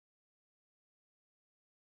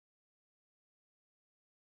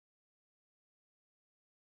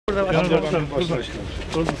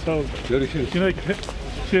Sağ olun. Görüşürüz. Yine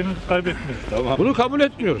şeyini kaybetme. Tamam. Bunu kabul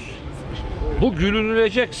etmiyoruz. Bu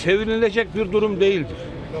gülünülecek, sevinilecek bir durum değildir.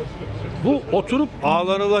 Bu oturup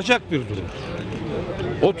ağlanılacak bir durum.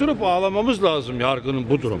 Oturup ağlamamız lazım yargının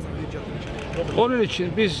bu durumu. Onun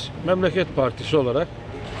için biz Memleket Partisi olarak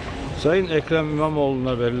Sayın Ekrem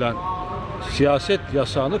İmamoğlu'na verilen siyaset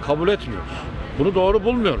yasağını kabul etmiyoruz. Bunu doğru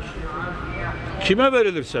bulmuyoruz. Kime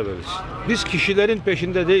verilirse verilsin. Biz kişilerin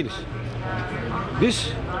peşinde değiliz. Biz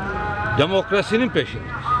demokrasinin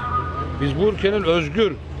peşindeyiz. Biz bu ülkenin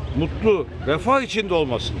özgür, mutlu, refah içinde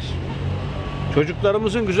olmasını istiyoruz.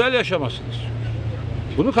 Çocuklarımızın güzel yaşamasını istiyoruz.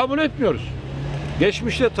 Bunu kabul etmiyoruz.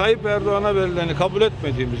 Geçmişte Tayyip Erdoğan'a verileni kabul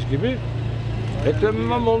etmediğimiz gibi Ekrem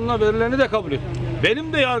İmamoğlu'na verileni de kabul etmiyoruz.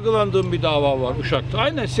 Benim de yargılandığım bir dava var Uşak'ta.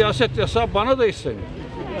 Aynen siyaset yasağı bana da isteniyor.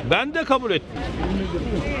 Ben de kabul etmiyorum.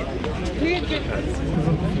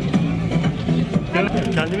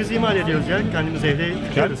 Kendimiz imal ediyoruz ya. Kendimiz evde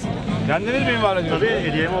tutuyoruz. Kendiniz mi imal ediyorsunuz? Tabii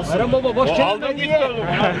hediyem olsun. Eren baba boş Aldım gitti oğlum.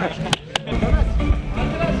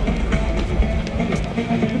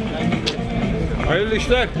 Hayırlı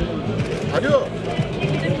işler. Alo.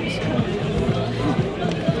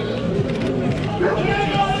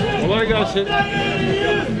 Kolay gelsin.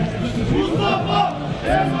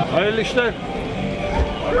 Hayırlı işler.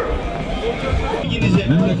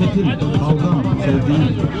 Memleketin kavgam,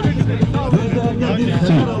 sevdiğim, gözlerinde bir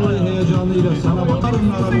sefer alayı heyecanıyla sana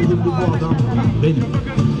bakarım arabildim bu adam benim.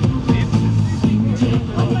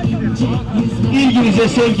 İlginize,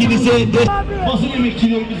 sevginize, basın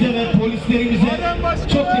emekçilerimize ve polislerimize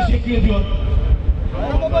çok teşekkür ediyorum.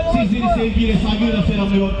 Sizleri sevgiyle, saygıyla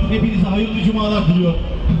selamlıyor. Hepinize hayırlı cumalar diliyor.